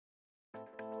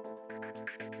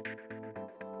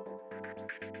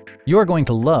You're going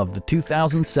to love the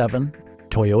 2007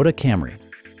 Toyota Camry.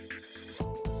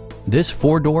 This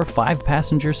four-door,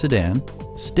 five-passenger sedan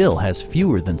still has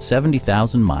fewer than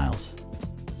 70,000 miles.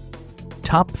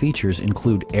 Top features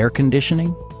include air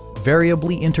conditioning,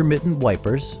 variably intermittent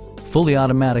wipers, fully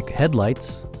automatic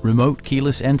headlights, remote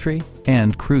keyless entry,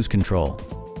 and cruise control.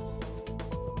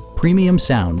 Premium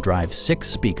sound drives 6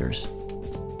 speakers,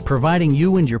 providing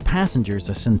you and your passengers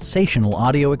a sensational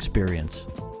audio experience.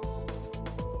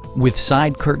 With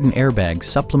side curtain airbags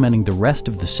supplementing the rest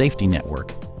of the safety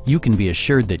network, you can be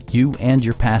assured that you and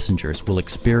your passengers will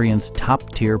experience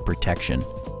top-tier protection.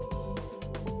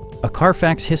 A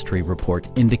Carfax history report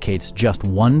indicates just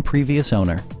one previous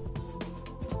owner.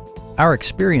 Our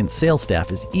experienced sales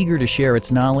staff is eager to share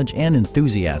its knowledge and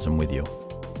enthusiasm with you.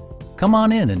 Come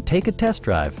on in and take a test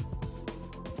drive.